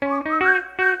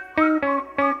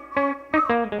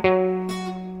This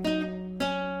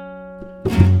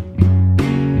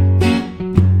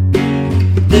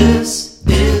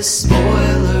is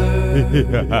spoiler.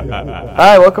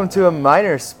 Hi, welcome to a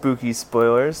minor spooky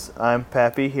spoilers. I'm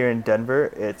Pappy here in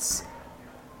Denver. It's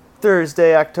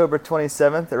Thursday, October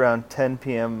 27th, around 10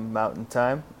 p.m. Mountain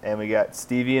Time, and we got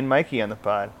Stevie and Mikey on the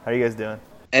pod. How are you guys doing?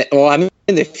 Well, I'm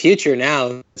in the future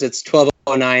now. It's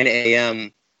 12:09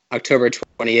 a.m. October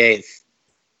 28th.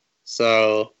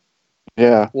 So,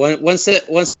 yeah, one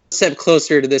step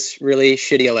closer to this really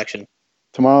shitty election.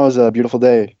 Tomorrow is a beautiful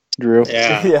day, Drew.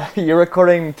 Yeah, Yeah, you're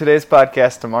recording today's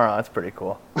podcast tomorrow. That's pretty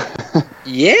cool.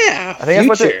 yeah. I think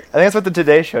that's what the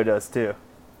Today Show does too,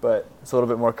 but it's a little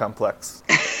bit more complex.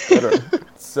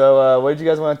 So, what did you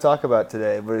guys want to talk about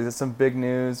today? Was there some big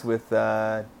news with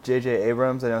J.J.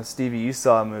 Abrams? I know, Stevie, you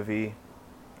saw a movie,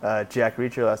 Jack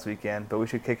Reacher, last weekend, but we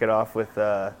should kick it off with,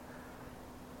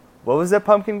 what was that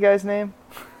pumpkin guy's name?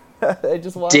 I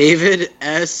just watched David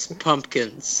S.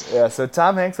 Pumpkins. Yeah, so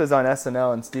Tom Hanks was on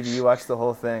SNL, and Stevie, you watched the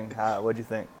whole thing. What'd you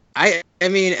think? I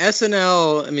mean,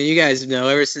 SNL, I mean, you guys know,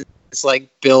 ever since it's like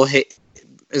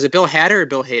is it Bill Hader or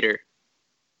Bill Hader?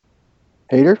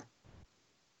 Hater?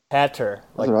 Hatter.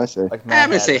 That's what I say. Like Mad I'm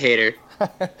going to say Hatter.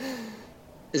 Hader.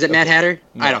 Is it Mad Hatter?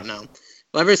 No. I don't know.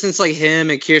 Well, ever since like him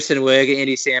and Kirsten Wiig and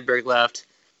Andy Samberg left,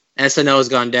 SNL has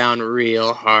gone down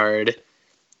real hard.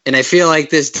 And I feel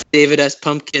like this David S.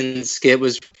 Pumpkins skit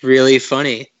was really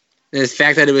funny. And the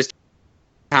fact that it was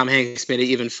Tom Hanks made it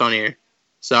even funnier.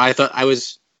 So I thought it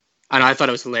was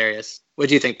hilarious. What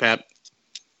do you think, Pep?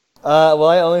 Well,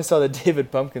 I only saw the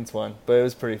David Pumpkins one, but it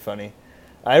was pretty funny.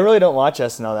 I really don't watch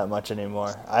SNL that much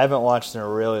anymore. I haven't watched in a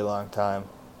really long time.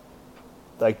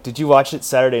 Like, did you watch it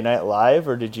Saturday Night Live,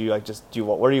 or did you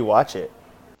where do you watch it?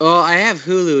 Well, I have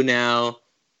Hulu now,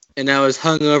 and I was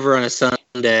hungover on a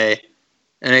Sunday,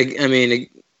 and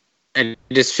I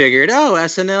just figured,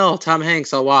 SNL, Tom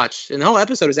Hanks, I'll watch. And the whole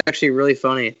episode was actually really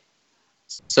funny.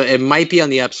 So it might be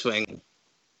on the upswing.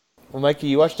 Well, Mikey,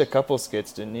 you watched a couple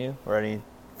skits, didn't you? Or any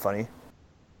funny?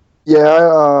 Yeah,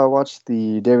 I watched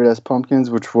the David S. Pumpkins,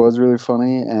 which was really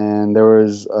funny, and there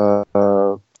was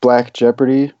Black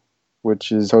Jeopardy,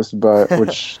 which is hosted by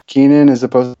which Keenan is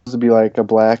supposed to be like a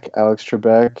black Alex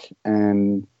Trebek,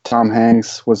 and Tom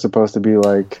Hanks was supposed to be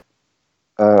like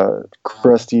a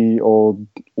crusty old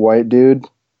white dude,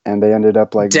 and they ended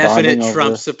up like definite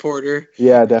Trump supporter.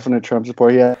 Yeah, definite Trump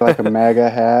supporter. He had like a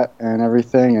MAGA hat and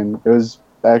everything, and it was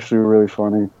actually really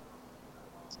funny.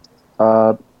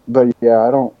 But yeah,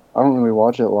 I don't really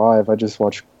watch it live. I just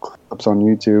watch clips on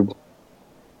YouTube.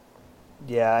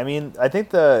 Yeah, I mean, I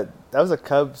think that was a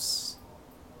Cubs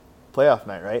playoff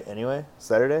night, right? Anyway,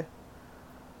 Saturday.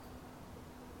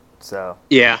 So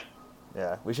yeah,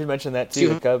 we should mention that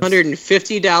too. The Cubs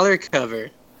 $250 cover.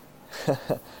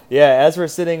 Yeah, as we're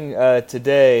sitting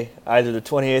today, either the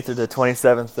 28th or the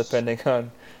 27th, depending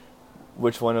on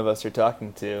which one of us you're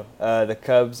talking to. The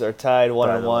Cubs are tied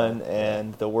 1-1,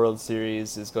 and the World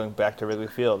Series is going back to Wrigley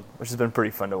Field, which has been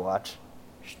pretty fun to watch.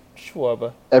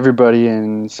 Schwaba. Everybody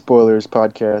in Spoilers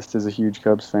Podcast is a huge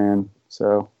Cubs fan,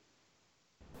 so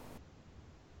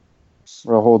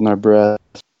we're all holding our breath.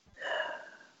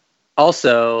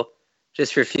 Also,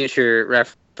 just for future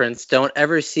reference, don't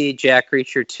ever see Jack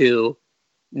Reacher 2,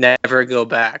 Never Go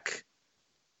Back.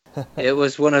 It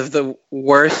was one of the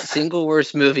single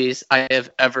worst movies I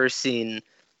have ever seen,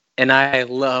 and I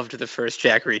loved the first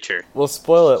Jack Reacher. Well,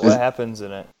 spoil it. What happens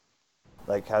in it?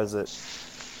 Like, how does it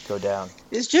go down?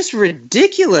 It's just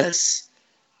ridiculous.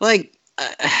 Like,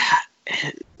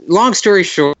 long story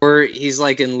short, he's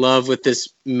like in love with this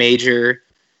major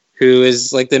who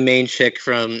is like the main chick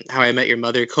from How I Met Your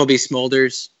Mother, Kobe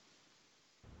Smulders.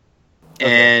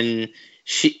 Okay. And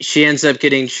she ends up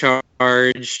getting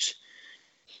charged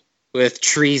with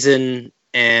treason,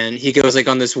 and he goes like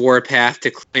on this warpath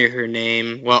to clear her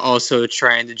name while also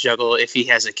trying to juggle if he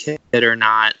has a kid or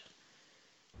not.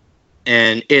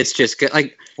 And it's just good.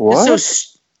 Like, what?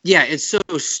 It's so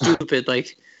stupid.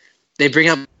 Like, they bring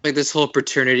up like this whole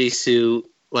paternity suit,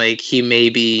 like he may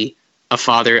be a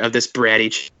father of this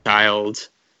bratty child,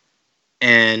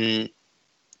 and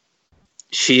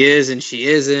she is and she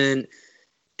isn't.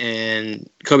 And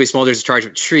Kobe Smulders is charged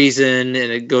with treason,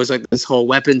 and it goes like this whole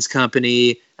weapons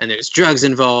company, and there's drugs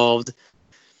involved.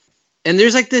 And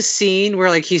there's like this scene where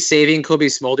like he's saving Kobe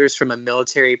Smulders from a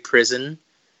military prison,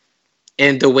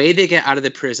 and the way they get out of the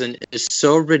prison is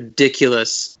so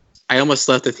ridiculous. I almost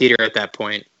left the theater at that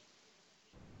point.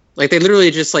 Like, they literally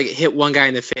just like hit one guy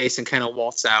in the face and kind of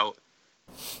waltz out.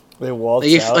 They waltz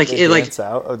out. Like, they dance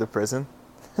out of the prison.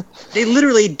 They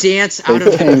literally dance out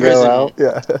of the prison. Out.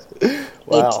 Yeah.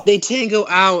 Wow. They tango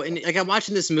out, and like I'm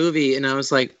watching this movie, and I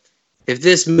was like, if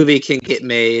this movie can get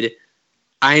made,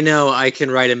 I know I can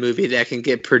write a movie that can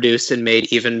get produced and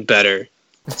made even better.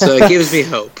 So it gives me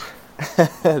hope.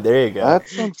 There you go.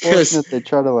 That's unfortunate. They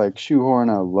try to like shoehorn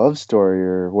a love story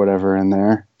or whatever in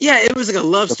there. Yeah, it was like a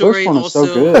love The story. first one was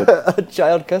Also, so good. A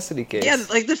child custody case. yeah,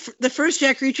 like the first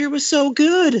Jack Reacher was so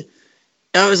good.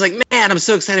 I was like, man, I'm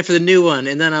so excited for the new one.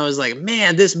 And then I was like,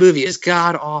 man, this movie is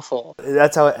god awful.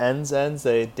 That's how it ends.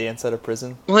 They dance out of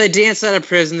prison. Well, they dance out of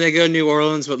prison. They go to New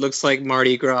Orleans, what looks like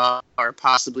Mardi Gras or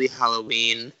possibly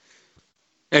Halloween.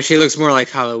 Actually, it looks more like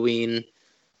Halloween.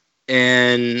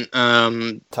 And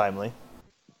Timely.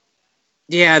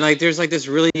 yeah, like there's this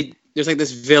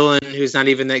villain who's not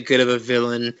even that good of a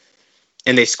villain,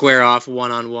 and they square off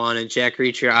 1-on-1, and Jack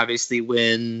Reacher obviously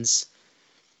wins.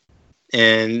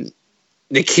 And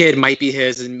the kid might be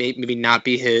his and maybe not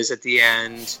be his at the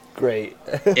end. Great.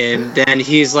 And then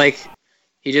he just like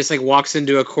walks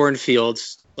into a cornfield,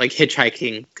 like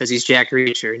hitchhiking, because he's Jack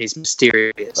Reacher and he's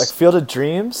mysterious. Like Field of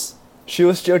Dreams?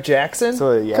 Shoeless Joe Jackson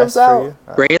So, yes, comes for out.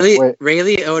 you? Ray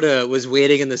Liotta was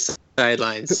waiting in the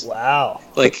sidelines. Wow.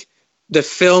 Like the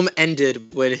film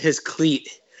ended when his cleat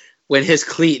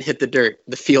hit the dirt.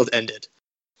 The field ended.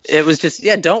 It was just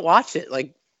don't watch it.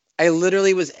 Like I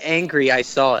literally was angry I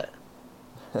saw it.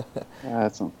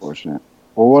 That's unfortunate.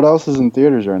 Well, what else is in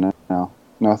theaters right now?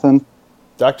 Nothing?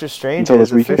 Doctor Strange Until is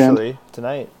this weekend? officially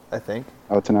tonight, I think.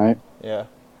 Oh, tonight? Yeah.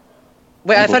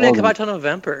 Wait, I Uncle thought it didn't come Logan. out till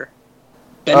November.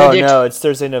 Oh no, it's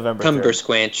Thursday, November 3rd.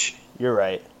 Cumbersquanch. You're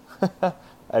right.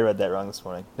 I read that wrong this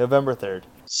morning. November 3rd.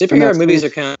 Superhero next movies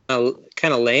week- are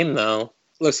kind of lame though.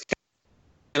 Looks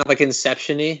kind of like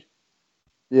Inception-y.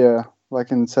 Yeah, like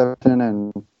Inception,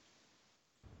 and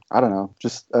I don't know.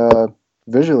 Just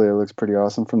visually, it looks pretty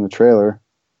awesome from the trailer,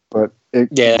 but it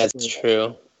Yeah, that's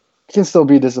true. can still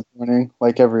be disappointing,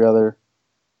 like every other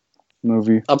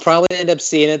movie. I'll probably end up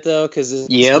seeing it though, because this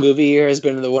movie year has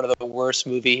been one of the worst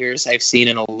movie years I've seen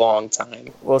in a long time.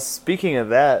 Well, speaking of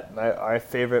that, our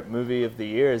favorite movie of the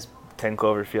year is 10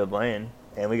 Cloverfield Lane,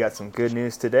 and we got some good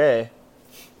news today.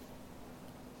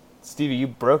 Stevie, you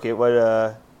broke it. What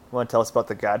want to tell us about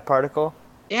the God particle?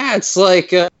 Yeah, it's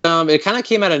like it kind of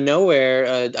came out of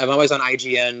nowhere. I'm always on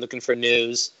IGN looking for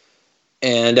news,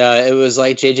 and it was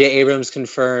like J.J. Abrams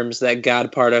confirms that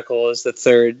God Particle is the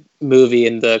third movie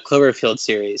in the Cloverfield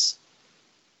series.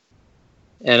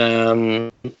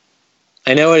 And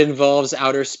I know it involves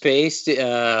outer space. Do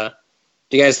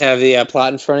you guys have the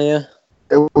plot in front of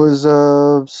you? It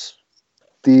was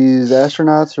these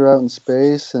astronauts are out in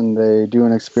space and they do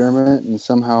an experiment and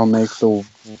somehow make the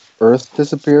Earth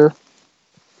disappear.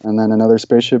 And then another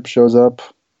spaceship shows up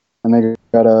and they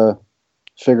gotta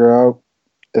figure out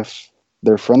if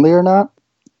they're friendly or not.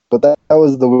 But that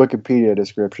was the Wikipedia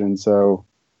description, so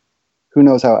who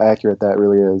knows how accurate that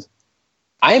really is.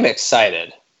 I am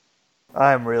excited.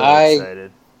 I'm really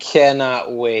excited.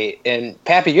 Cannot wait. And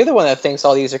Pappy, you're the one that thinks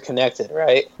all these are connected,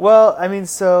 right? Well, I mean,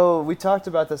 so we talked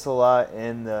about this a lot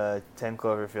in the 10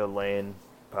 Cloverfield Lane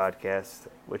podcast,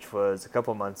 which was a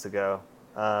couple months ago.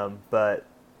 But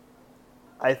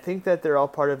I think that they're all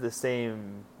part of the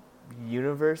same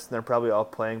universe, and they're probably all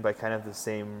playing by kind of the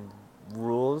same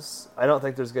rules. I don't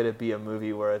think there's going to be a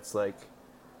movie where it's like,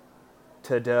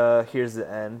 ta-da, here's the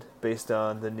end, based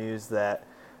on the news that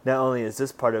not only is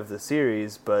this part of the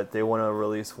series, but they want to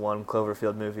release one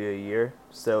Cloverfield movie a year.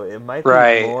 So it might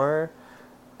be more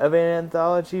of an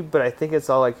anthology, but I think it's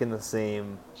all like in the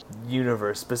same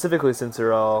universe, specifically since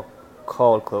they're all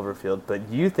called Cloverfield. But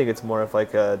you think it's more of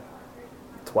like a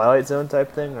Twilight Zone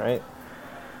type thing, right?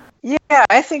 Yeah,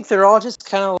 I think they're all just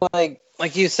kind of like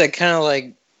you said, kind of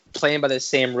like playing by the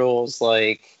same rules.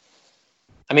 Like,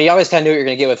 I mean, you always kind of knew what you're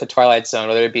going to get with the Twilight Zone,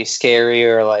 whether it be scary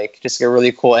or like just a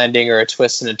really cool ending or a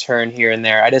twist and a turn here and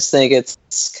there. I just think it's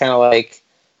kind of like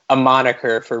a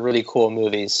moniker for really cool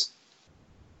movies.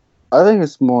 I think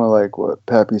it's more like what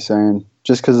Pappy's saying,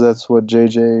 just because that's what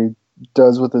JJ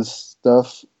does with his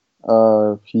stuff.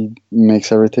 He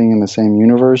makes everything in the same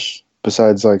universe,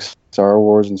 besides like Star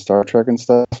Wars and Star Trek and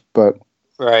stuff. But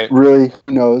really,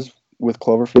 who knows with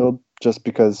Cloverfield? Just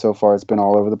because so far it's been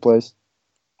all over the place.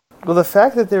 Well, the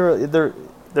fact that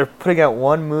they're putting out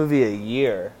one movie a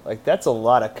year, like that's a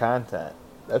lot of content.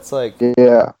 That's like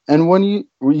and when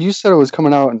you said it was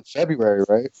coming out in February,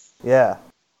 right? Yeah.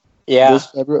 This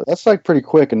February, that's like pretty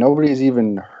quick, and nobody's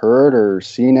even heard or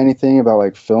seen anything about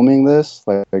like filming this.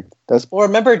 Like that's. Well,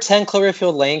 remember 10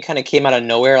 Cloverfield Lane kind of came out of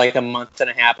nowhere like a month and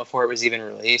a half before it was even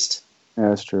released. Yeah,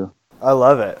 that's true. I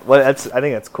love it. Well, I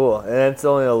think that's cool, and it's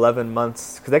only 11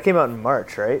 months because that came out in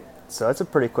March, right? So that's a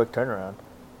pretty quick turnaround.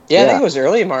 Yeah, I think it was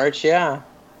early March. Yeah.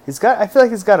 I feel like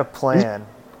he's got a plan.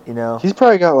 You know, he's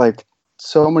probably got like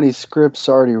so many scripts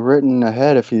already written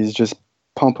ahead if he's just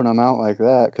pumping them out like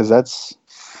that, because that's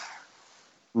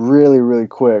really, really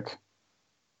quick.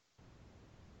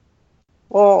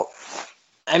 Well,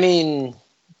 I mean,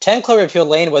 10 Cloverfield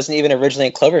Lane wasn't even originally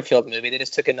a Cloverfield movie. They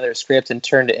just took another script and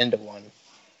turned it into one.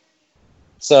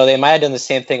 So they might have done the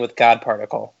same thing with God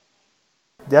Particle.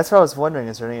 That's what I was wondering.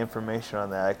 Is there any information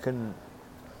on that? I couldn't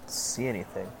see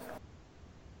anything.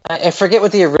 I forget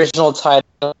what the original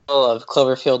title of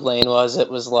Cloverfield Lane was. It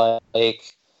was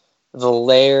like The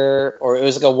Lair, or it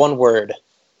was like a one word,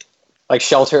 like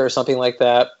Shelter or something like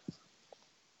that.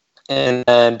 And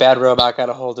then Bad Robot got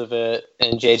a hold of it,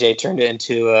 and JJ turned it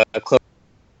into a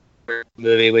Cloverfield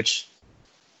movie, which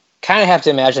kind of have to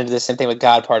imagine did the same thing with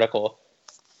God Particle.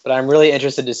 But I'm really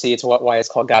interested to see why it's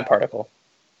called God Particle.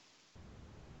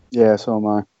 Yeah, so am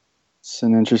I. It's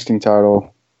an interesting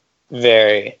title.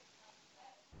 Very.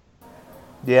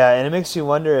 Yeah, and it makes you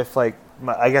wonder if, like,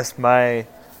 I guess my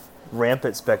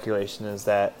rampant speculation is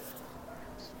that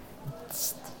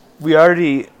we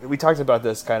talked about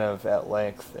this kind of at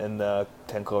length in the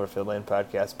 10 Cloverfield Lane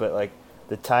podcast, but, like,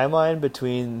 the timeline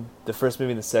between the first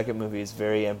movie and the second movie is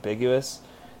very ambiguous.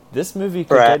 This movie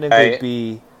could technically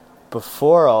be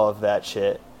before all of that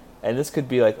shit, and this could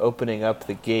be, like, opening up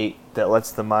the gate that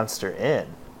lets the monster in.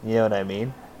 You know what I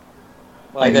mean?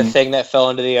 Like the thing that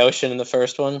fell into the ocean in the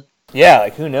first one? Yeah,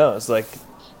 like, who knows? Like,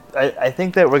 I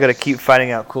think that we're going to keep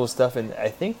finding out cool stuff, and I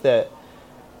think that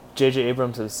J.J.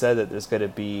 Abrams has said that there's going to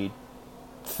be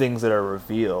things that are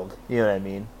revealed. You know what I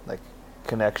mean? Like,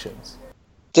 connections.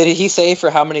 Did he say for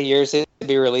how many years they'd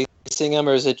be releasing them,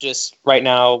 or is it just right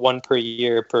now one per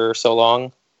year per so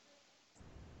long?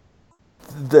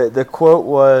 The quote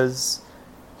was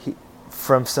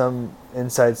from some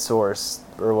inside source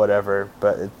or whatever,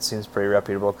 but it seems pretty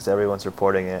reputable because everyone's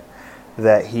reporting it,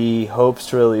 that he hopes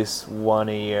to release one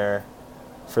a year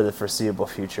for the foreseeable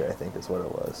future, I think is what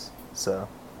it was. So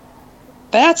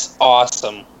that's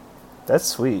awesome. That's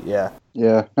sweet, yeah.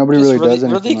 Yeah, nobody really does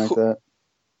anything like that.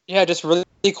 Yeah, just really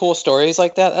cool stories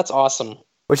like that. That's awesome.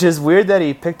 Which is weird that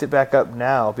he picked it back up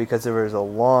now because there was a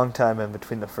long time in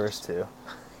between the first two,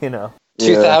 you know.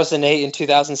 2008 and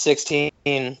 2016.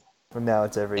 And now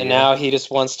it's every year. And now he just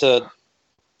wants to...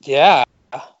 Yeah.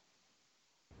 God,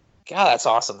 that's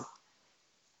awesome.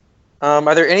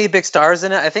 Are there any big stars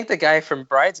in it? I think the guy from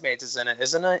Bridesmaids is in it,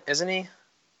 isn't he?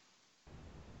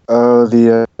 Oh,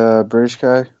 the British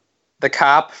guy? The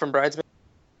cop from Bridesmaids?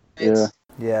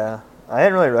 Yeah. I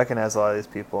didn't really recognize a lot of these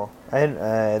people. I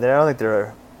don't think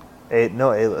there are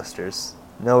no A-listers.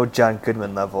 No John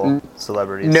Goodman level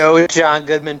celebrities. No John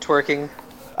Goodman twerking.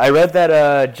 I read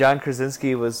that John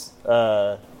Krasinski was...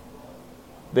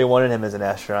 they wanted him as an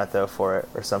astronaut, though, for it,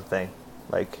 or something.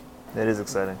 Like, it is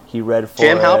exciting. He read for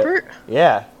Jim Halpert?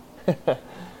 Yeah.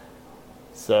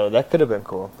 So that could have been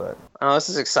cool, but... Oh, this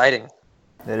is exciting.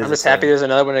 I'm just happy there's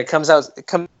another one. It comes out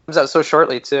so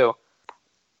shortly, too.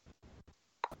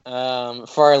 For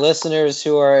our listeners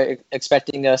who are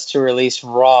expecting us to release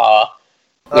Raw,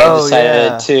 we have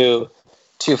decided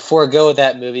to forego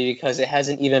that movie because it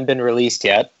hasn't even been released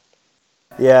yet.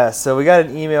 Yeah, so we got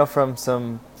an email from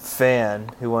some fan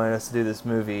who wanted us to do this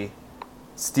movie.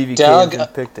 Stevie Doug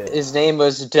picked it. His name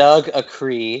was Doug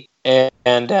Acree, and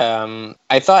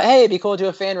I thought, hey, it'd be cool to do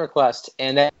a fan request,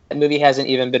 and that movie hasn't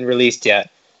even been released yet.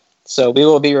 So we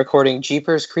will be recording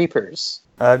Jeepers Creepers.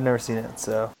 I've never seen it,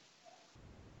 so...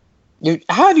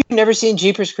 How have you never seen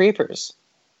Jeepers Creepers?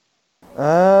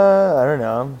 I don't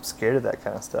know. I'm scared of that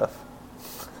kind of stuff.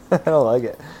 I don't like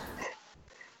it.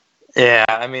 Yeah,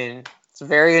 I mean, it's a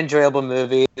very enjoyable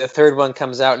movie. The third one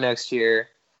comes out next year.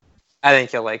 I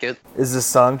think you'll like it. Is the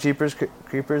song Jeepers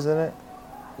Creepers in it?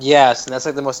 Yes, and that's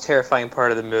like the most terrifying part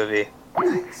of the movie.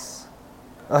 Nice.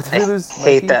 I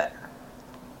hate that.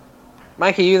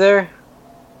 Mikey, you there?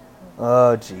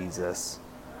 Oh, Jesus.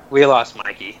 We lost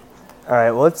Mikey. All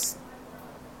right, well,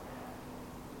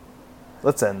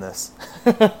 let's end this.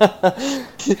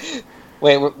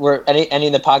 Wait, we're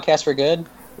ending the podcast for good?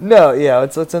 No, yeah,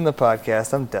 let's end the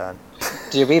podcast. I'm done.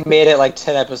 Dude, we made it like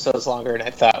 10 episodes longer than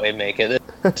I thought we'd make it.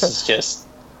 This is just...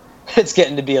 It's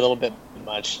getting to be a little bit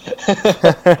much.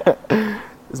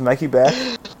 Is Mikey back?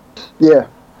 Yeah.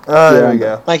 Oh, there we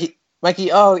go. Mikey,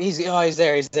 he's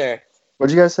there.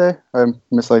 What'd you guys say? I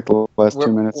missed like the last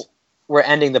 2 minutes. We're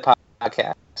ending the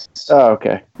podcast. Oh,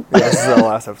 okay. Yeah, this is the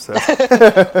last episode.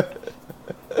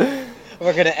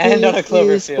 We're going to end on a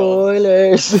Cloverfield.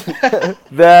 Spoilers.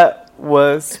 That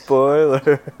was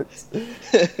spoilers.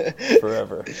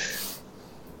 Forever.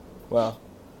 Wow.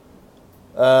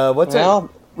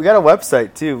 We got a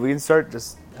website too. We can start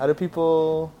how do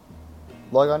people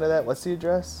log on to that? What's the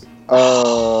address?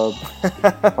 Podcast.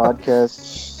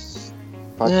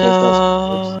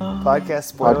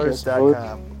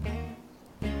 Podcastspoilers.com.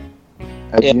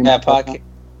 At Yeah, gmail.com.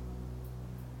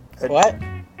 What?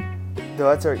 No,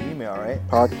 that's our email, right?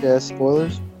 Podcast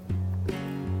spoilers.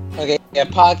 Okay, yeah,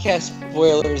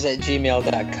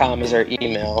 podcastspoilers@gmail.com is our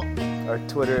email. Our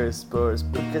Twitter is Spoilers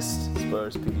Podcast,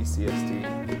 Spoilers PDCST.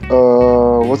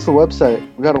 What's the website?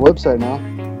 We got a website now.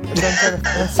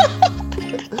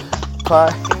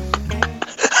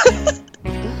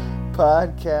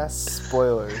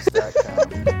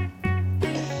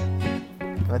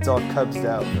 Podcastspoilers.com. That's all Cubsed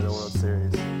out for the World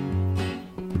Series.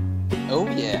 Oh,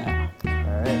 yeah.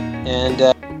 Alright. And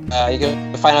you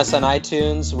can find us on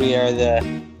iTunes. We are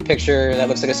the picture that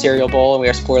looks like a cereal bowl, and we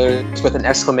are spoilers with an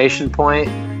exclamation point.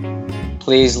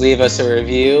 Please leave us a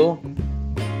review.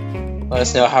 Let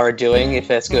us know how we're doing, if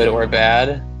that's good or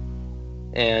bad.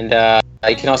 And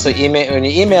you can also email. When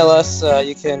you email us,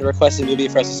 you can request a movie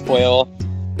for us to spoil,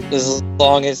 as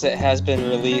long as it has been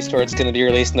released or it's going to be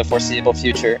released in the foreseeable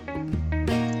future,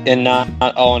 and not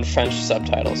all in French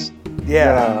subtitles.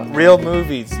 Yeah, real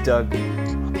movies, Doug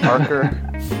Archer.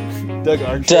 Doug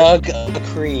Archer. Doug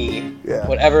Cree, Yeah.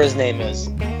 whatever his name is.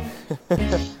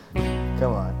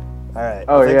 Come on. Alright.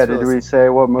 Oh Thanks yeah, for did we say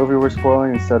what movie we're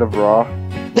spoiling instead of Raw?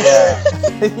 Yeah.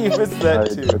 You missed that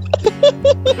Alright, too. good.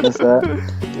 Missed that?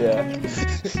 Yeah.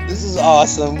 This is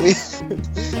awesome.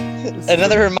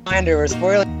 Another reminder: we're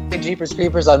spoiling Jeepers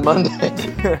Creepers on Monday.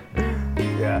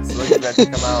 Yeah, so look for that to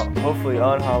come out hopefully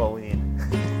on Halloween.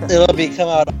 It'll come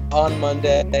out on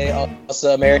Monday.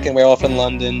 Also, American Werewolf in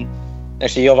London.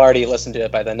 Actually, you've already listened to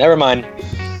it by then. Never mind.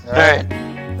 Alright.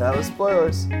 That was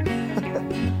spoilers.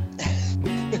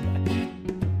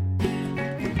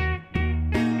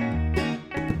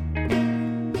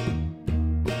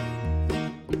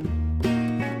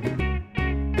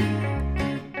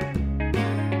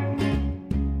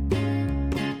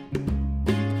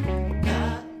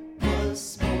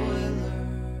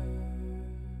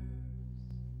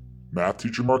 Math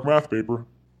teacher mark math paper.